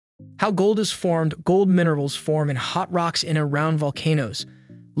How gold is formed. Gold minerals form in hot rocks in and around volcanoes.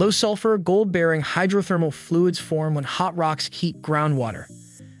 Low-sulfur, gold-bearing hydrothermal fluids form when hot rocks heat groundwater.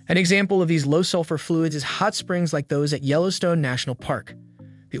 An example of these low-sulfur fluids is hot springs like those at Yellowstone National Park.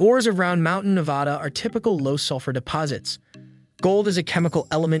 The ores of Round Mountain, Nevada are typical low-sulfur deposits. Gold is a chemical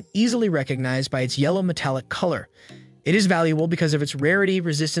element easily recognized by its yellow metallic color. It is valuable because of its rarity,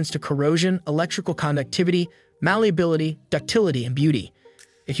 resistance to corrosion, electrical conductivity, malleability, ductility, and beauty.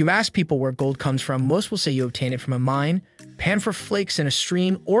 If you ask people where gold comes from, most will say you obtain it from a mine, pan for flakes in a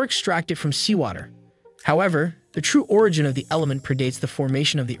stream, or extract it from seawater. However, the true origin of the element predates the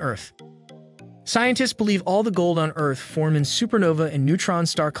formation of the Earth. Scientists believe all the gold on Earth formed in supernova and neutron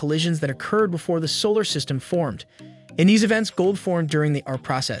star collisions that occurred before the solar system formed. In these events, gold formed during the aurum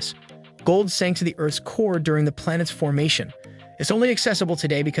process. Gold sank to the Earth's core during the planet's formation. It's only accessible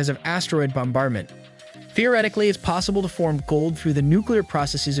today because of asteroid bombardment. Theoretically, it's possible to form gold through the nuclear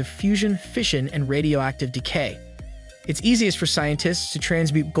processes of fusion, fission, and radioactive decay. It's easiest for scientists to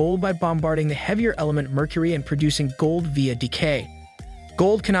transmute gold by bombarding the heavier element mercury and producing gold via decay.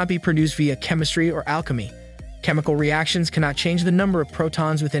 Gold cannot be produced via chemistry or alchemy. Chemical reactions cannot change the number of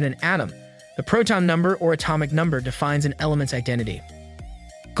protons within an atom. The proton number or atomic number defines an element's identity.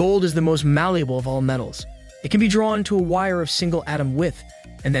 Gold is the most malleable of all metals. It can be drawn to a wire of single atom width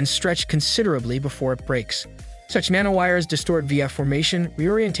and then stretched considerably before it breaks. Such nanowires distort via formation,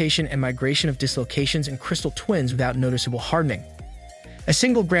 reorientation, and migration of dislocations in crystal twins without noticeable hardening. A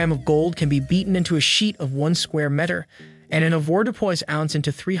single gram of gold can be beaten into a sheet of 1 square meter and an avoirdupois ounce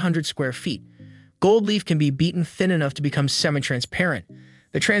into 300 square feet. Gold leaf can be beaten thin enough to become semi-transparent.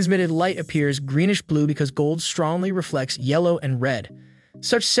 The transmitted light appears greenish-blue because gold strongly reflects yellow and red.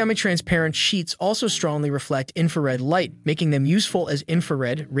 Such semi-transparent sheets also strongly reflect infrared light, making them useful as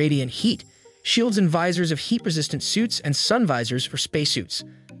infrared, radiant heat, shields and visors of heat-resistant suits, and sun visors for spacesuits.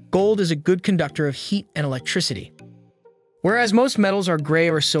 Gold is a good conductor of heat and electricity. Whereas most metals are gray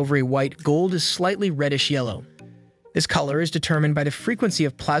or silvery white, gold is slightly reddish-yellow. This color is determined by the frequency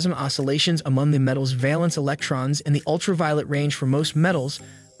of plasma oscillations among the metal's valence electrons in the ultraviolet range for most metals,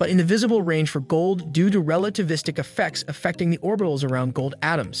 but in the visible range for gold due to relativistic effects affecting the orbitals around gold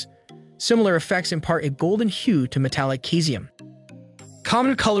atoms. Similar effects impart a golden hue to metallic caesium.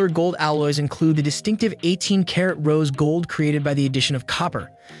 Common colored gold alloys include the distinctive 18-karat rose gold created by the addition of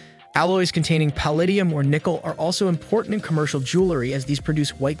copper. Alloys containing palladium or nickel are also important in commercial jewelry as these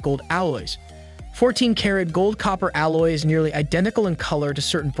produce white gold alloys. 14-karat gold-copper alloy is nearly identical in color to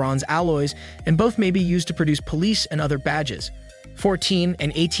certain bronze alloys, and both may be used to produce police and other badges. 14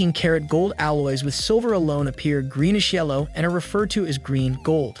 and 18-karat gold alloys with silver alone appear greenish-yellow and are referred to as green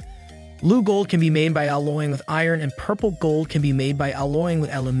gold. Blue gold can be made by alloying with iron, and purple gold can be made by alloying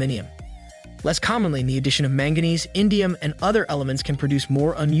with aluminium. Less commonly, the addition of manganese, indium, and other elements can produce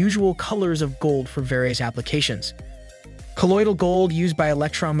more unusual colors of gold for various applications. Colloidal gold used by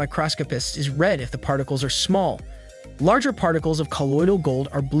electron microscopists is red if the particles are small. Larger particles of colloidal gold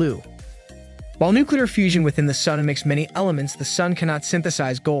are blue. While nuclear fusion within the sun makes many elements, the sun cannot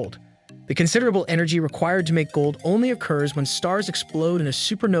synthesize gold. The considerable energy required to make gold only occurs when stars explode in a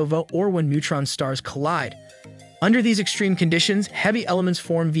supernova or when neutron stars collide. Under these extreme conditions, heavy elements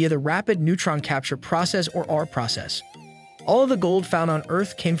form via the rapid neutron capture process or aurum process. All of the gold found on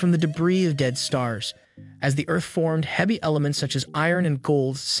Earth came from the debris of dead stars. As the Earth formed, heavy elements such as iron and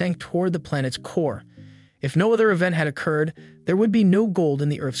gold sank toward the planet's core. If no other event had occurred, there would be no gold in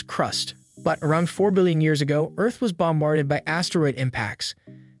the Earth's crust. But around 4 billion years ago, Earth was bombarded by asteroid impacts.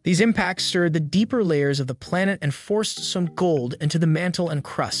 These impacts stirred the deeper layers of the planet and forced some gold into the mantle and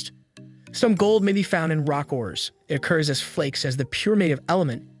crust. Some gold may be found in rock ores. It occurs as flakes as the pure native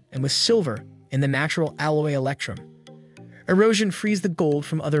element, and with silver in the natural alloy electrum. Erosion frees the gold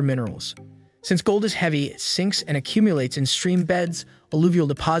from other minerals. Since gold is heavy, it sinks and accumulates in stream beds, alluvial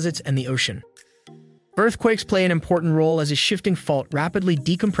deposits, and the ocean. Earthquakes play an important role as a shifting fault rapidly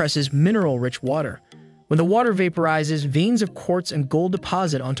decompresses mineral-rich water. When the water vaporizes, veins of quartz and gold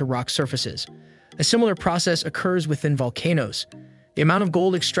deposit onto rock surfaces. A similar process occurs within volcanoes. The amount of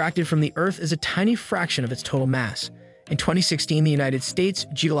gold extracted from the Earth is a tiny fraction of its total mass. In 2016, the United States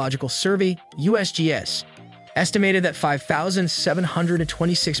Geological Survey, USGS, estimated that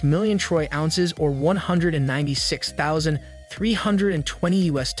 5,726 million troy ounces or 196,320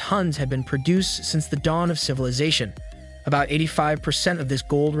 U.S. tons have been produced since the dawn of civilization. About 85% of this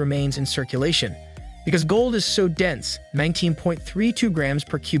gold remains in circulation. Because gold is so dense, 19.32 grams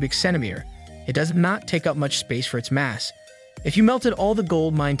per cubic centimeter, it does not take up much space for its mass. If you melted all the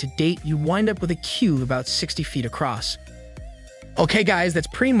gold mined to date, you wind up with a cube about 60 feet across. Okay guys, that's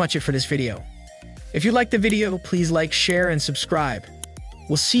pretty much it for this video. If you liked the video, please like, share, and subscribe.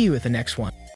 We'll see you at the next one.